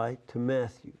 Levi to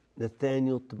Matthew,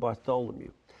 Nathaniel to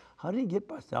Bartholomew. How did he get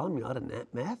Bartholomew out of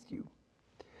Matthew?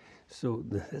 So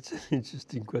that's an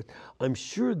interesting question. I'm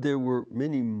sure there were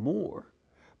many more,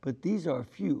 but these are a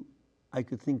few I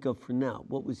could think of for now.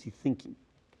 What was he thinking?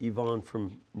 Yvonne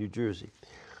from New Jersey.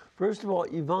 First of all,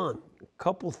 Yvonne, a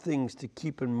couple things to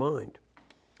keep in mind.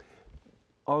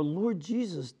 Our Lord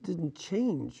Jesus didn't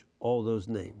change all those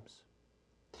names.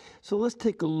 So let's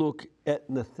take a look at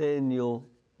Nathaniel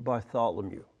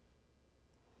Bartholomew.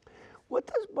 What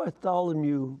does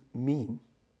Bartholomew mean?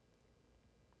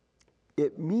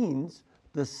 It means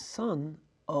the son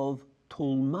of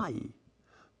Ptolemy.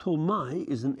 Ptolemy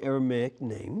is an Aramaic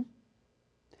name,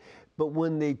 but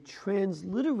when they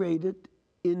transliterate it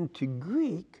into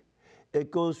Greek, it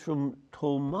goes from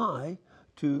Ptolemy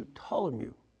to Ptolemy,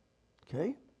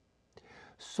 okay?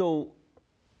 So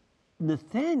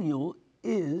Nathaniel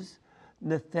is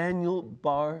Nathaniel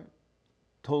bar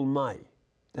Ptolemy.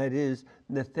 That is,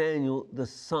 Nathaniel, the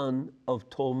son of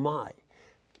Ptolemy.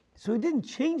 So he didn't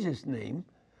change his name.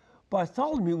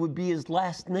 Bartholomew would be his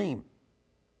last name.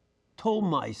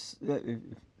 Ptolemy, it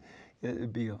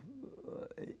would be an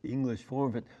English form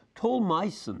of it.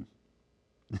 Ptolemyson,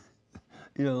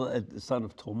 the son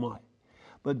of Ptolemy.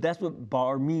 But that's what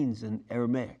bar means in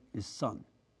Aramaic, is son.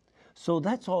 So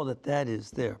that's all that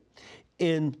is there.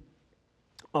 And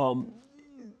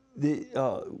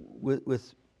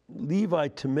with Levi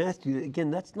to Matthew, again,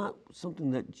 that's not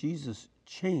something that Jesus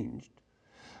changed,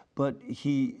 but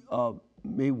he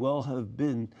may well have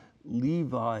been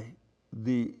Levi,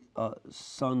 the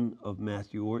son of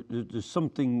Matthew, or there's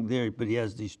something there, but he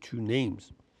has these two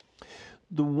names.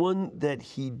 The one that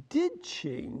he did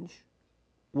change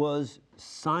was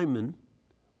Simon,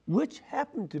 which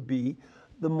happened to be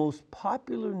the most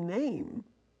popular name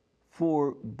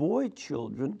for boy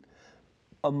children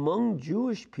among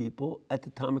Jewish people at the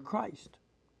time of Christ.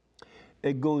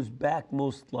 It goes back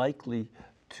most likely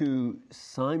to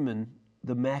Simon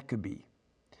the Maccabee.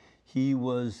 He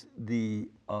was the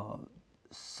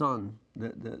son,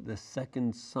 the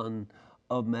second son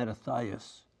of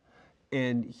Mattathias,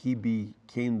 and he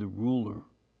became the ruler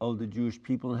of the Jewish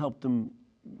people and helped them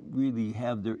really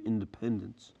have their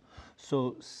independence.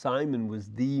 So Simon was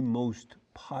the most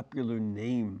popular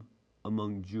name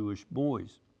among Jewish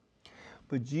boys.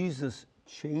 But Jesus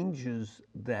changes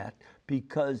that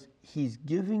because he's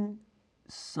giving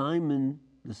Simon,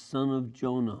 the son of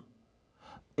Jonah,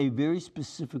 a very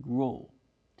specific role,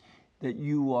 that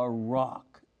you are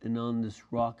rock, and on this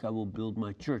rock I will build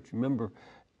my church. Remember,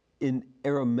 in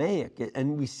Aramaic,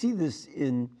 and we see this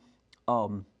in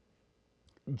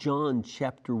John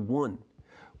chapter 1,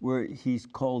 where he's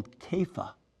called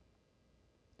Kepha.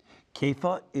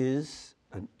 Kepha is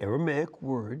an Aramaic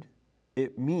word.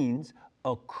 It means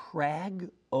a crag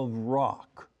of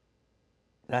rock.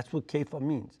 That's what Kepha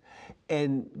means.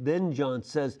 And then John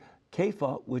says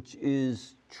Kepha, which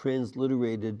is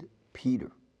transliterated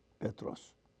Peter,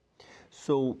 Petros.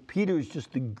 So Peter is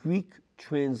just the Greek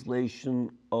translation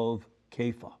of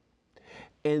Kepha.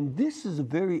 And this is a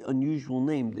very unusual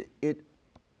name. It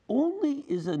only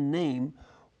is a name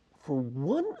for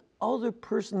one other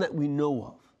person that we know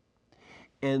of.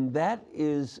 And that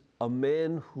is a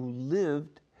man who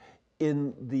lived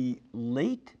in the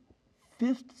late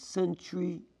 5th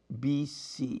century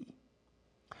BC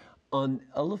on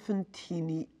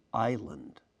Elephantine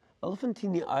Island.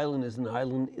 Elephantine Island is an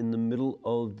island in the middle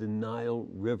of the Nile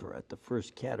River at the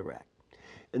First Cataract.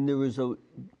 And there was a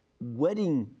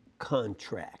wedding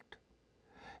contract.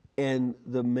 And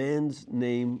the man's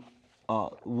name,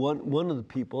 one of the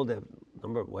people, they have a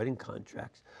number of wedding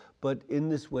contracts, but in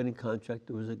this wedding contract,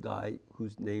 there was a guy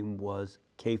whose name was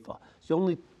Kepha. It's the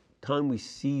only time we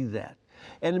see that.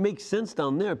 And it makes sense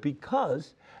down there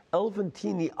because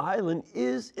Elephantine Island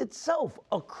is itself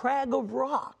a crag of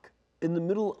rock in the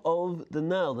middle of the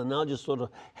Nile. The Nile just sort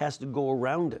of has to go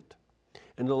around it.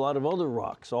 And a lot of other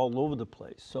rocks all over the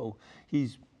place. So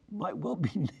he's might well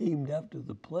be named after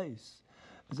the place.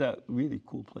 It's a really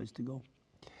cool place to go.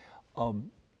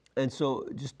 And so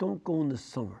just don't go in the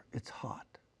summer. It's hot.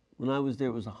 When I was there,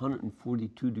 it was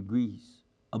 142 degrees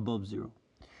above zero.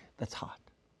 That's hot.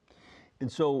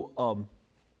 And so,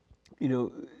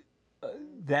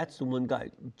 that's the one guy.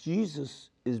 Jesus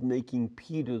is making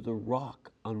Peter the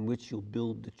rock on which you'll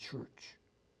build the church.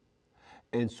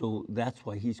 And so that's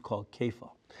why he's called Kepha.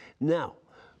 Now,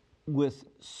 with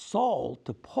Saul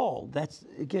to Paul, that's,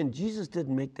 again, Jesus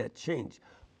didn't make that change.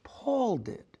 Paul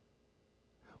did.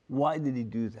 Why did he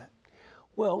do that?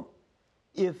 Well,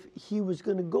 if he was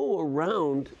going to go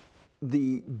around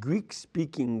the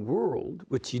Greek-speaking world,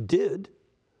 which he did,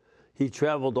 he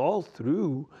traveled all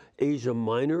through Asia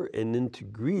Minor and into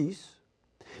Greece.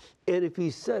 And if he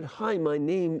said, hi, my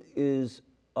name is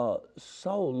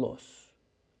Saulos.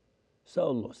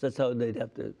 Saulos, that's how they'd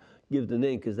have to give the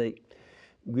name, because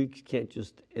Greeks can't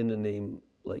just end a name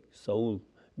like Saul,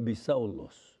 it'd be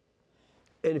Saulos.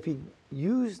 And if he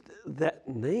used that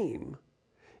name,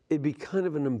 it'd be kind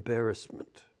of an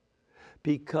embarrassment,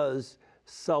 because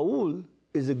Saul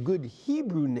is a good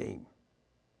Hebrew name.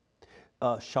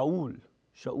 Shaul,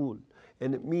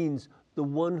 and it means the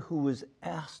one who was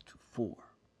asked for.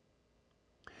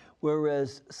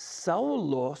 Whereas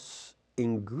Saulos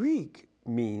in Greek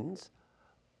means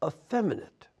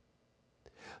effeminate.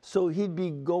 So he'd be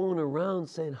going around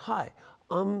saying, hi,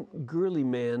 I'm girly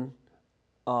man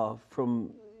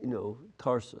from,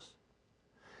 Tarsus.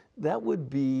 That would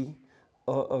be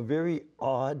a very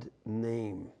odd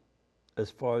name as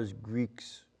far as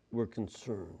Greeks were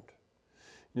concerned.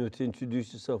 To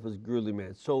introduce yourself as girly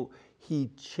man. So he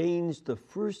changed the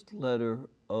first letter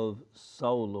of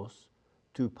Saulos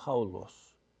to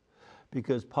Paulos,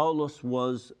 because Paulos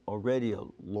was already a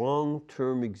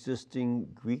long-term existing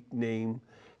Greek name,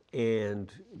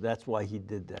 and that's why he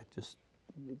did that. Just,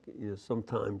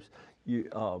 sometimes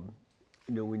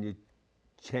when you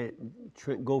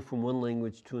go from one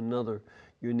language to another,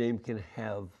 your name can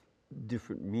have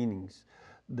different meanings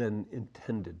than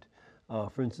intended.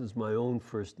 For instance, my own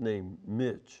first name,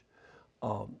 Mitch,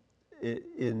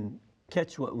 in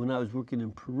Quechua, when I was working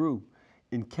in Peru,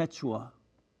 in Quechua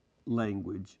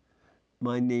language,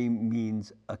 my name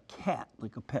means a cat,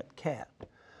 like a pet cat.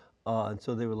 And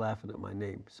so they were laughing at my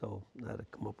name, so I had to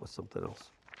come up with something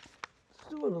else.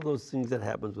 It's one of those things that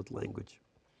happens with language.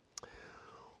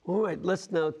 All right,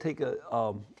 let's now take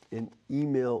an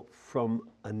email from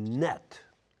Annette.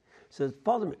 It says,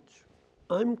 Father Mitch,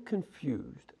 I'm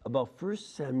confused about 1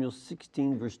 Samuel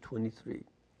 16, verse 23.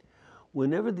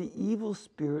 Whenever the evil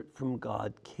spirit from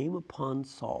God came upon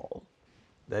Saul,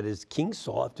 that is King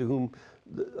Saul, after whom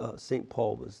St.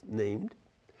 Paul was named,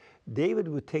 David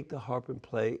would take the harp and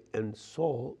play, and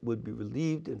Saul would be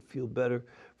relieved and feel better,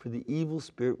 for the evil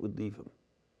spirit would leave him.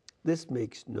 This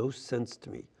makes no sense to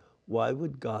me. Why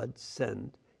would God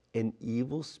send an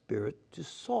evil spirit to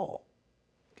Saul?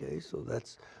 Okay, so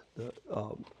that's the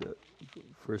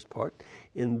first part.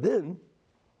 And then,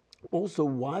 also,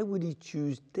 why would he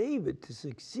choose David to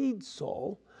succeed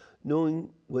Saul, knowing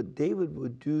what David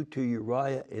would do to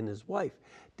Uriah and his wife?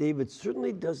 David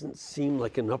certainly doesn't seem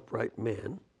like an upright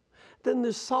man. Then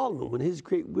there's Solomon, with his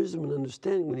great wisdom and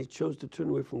understanding, when he chose to turn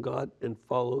away from God and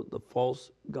follow the false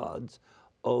gods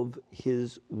of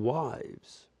his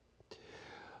wives.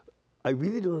 I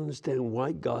really don't understand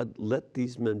why God let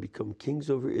these men become kings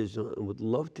over Israel and would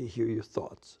love to hear your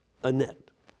thoughts.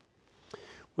 Annette.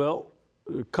 Well,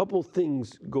 a couple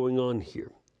things going on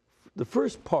here. The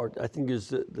first part, I think, is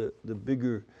the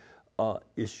bigger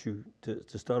issue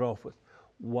to start off with.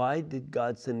 Why did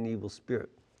God send an evil spirit?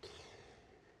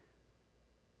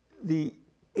 The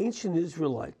ancient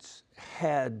Israelites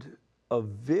had a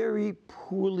very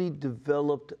poorly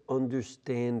developed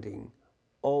understanding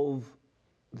of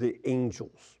the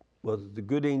angels, whether the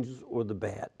good angels or the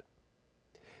bad.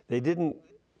 They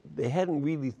hadn't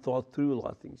really thought through a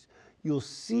lot of things. You'll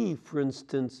see, for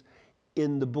instance,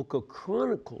 in the book of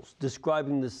Chronicles,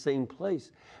 describing the same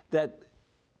place, that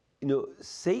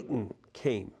Satan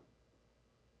came.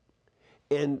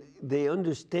 And they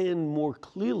understand more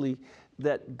clearly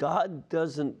that God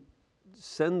doesn't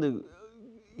send the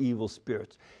evil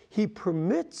spirits. He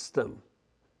permits them.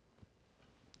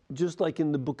 Just like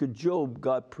in the book of Job,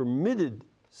 God permitted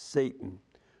Satan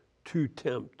to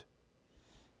tempt.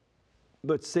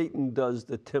 But Satan does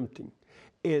the tempting.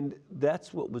 And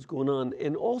that's what was going on.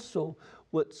 And also,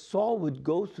 what Saul would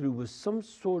go through was some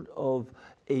sort of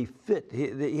a fit.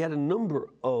 He had a number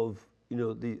of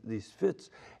these fits,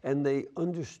 and they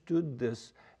understood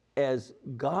this as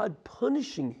God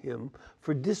punishing him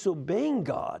for disobeying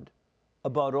God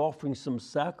about offering some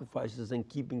sacrifices and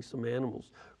keeping some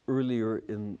animals earlier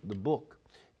in the book,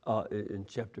 in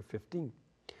chapter 15.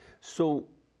 So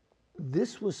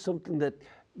this was something that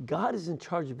God is in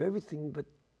charge of everything, but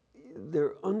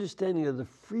their understanding of the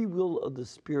free will of the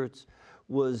spirits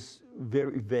was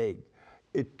very vague.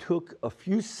 It took a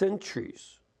few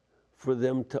centuries for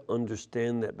them to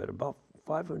understand that, but about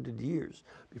 500 years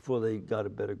before they got a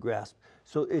better grasp.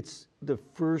 So it's the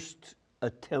first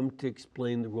attempt to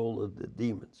explain the role of the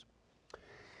demons.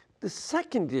 The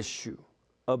second issue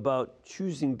about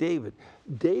choosing David,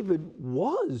 David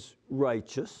was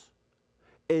righteous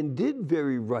and did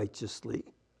very righteously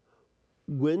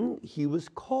when he was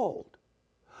called.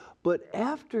 But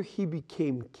after he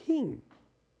became king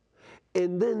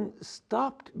and then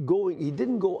stopped going, he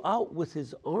didn't go out with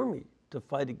his army to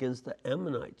fight against the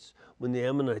Ammonites when the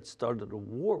Ammonites started a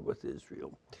war with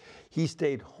Israel. He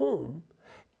stayed home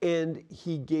and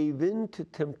he gave in to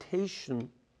temptation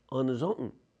on his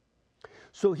own.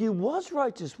 So he was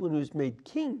righteous when he was made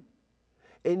king,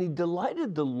 and he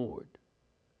delighted the Lord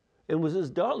and was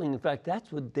his darling. In fact,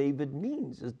 that's what David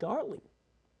means, his darling.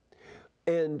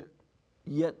 And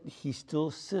yet he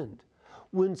still sinned.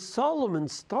 When Solomon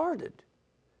started,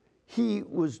 he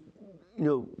was,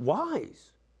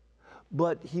 wise,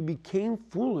 but he became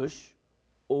foolish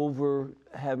over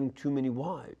having too many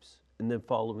wives and then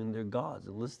following their gods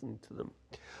and listening to them.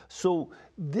 So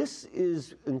this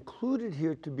is included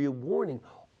here to be a warning.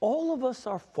 All of us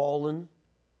are fallen.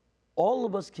 All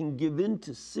of us can give in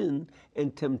to sin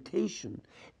and temptation,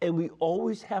 and we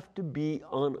always have to be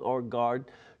on our guard,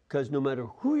 because no matter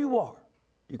who you are,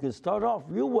 you can start off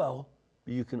real well,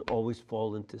 but you can always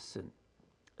fall into sin.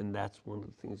 And that's one of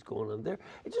the things going on there.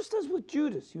 It just as with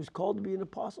Judas. He was called to be an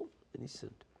apostle, and he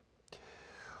sinned.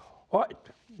 All right,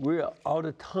 we're out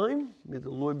of time. May the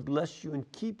Lord bless you and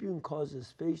keep you and cause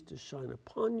his face to shine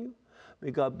upon you.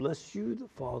 May God bless you, the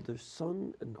Father,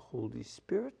 Son, and Holy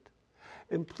Spirit.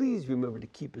 And please remember to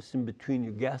keep us in between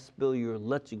your gas bill, your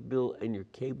electric bill, and your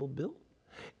cable bill.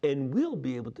 And we'll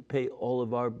be able to pay all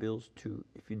of our bills too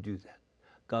if you do that.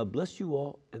 God bless you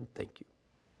all, and thank you.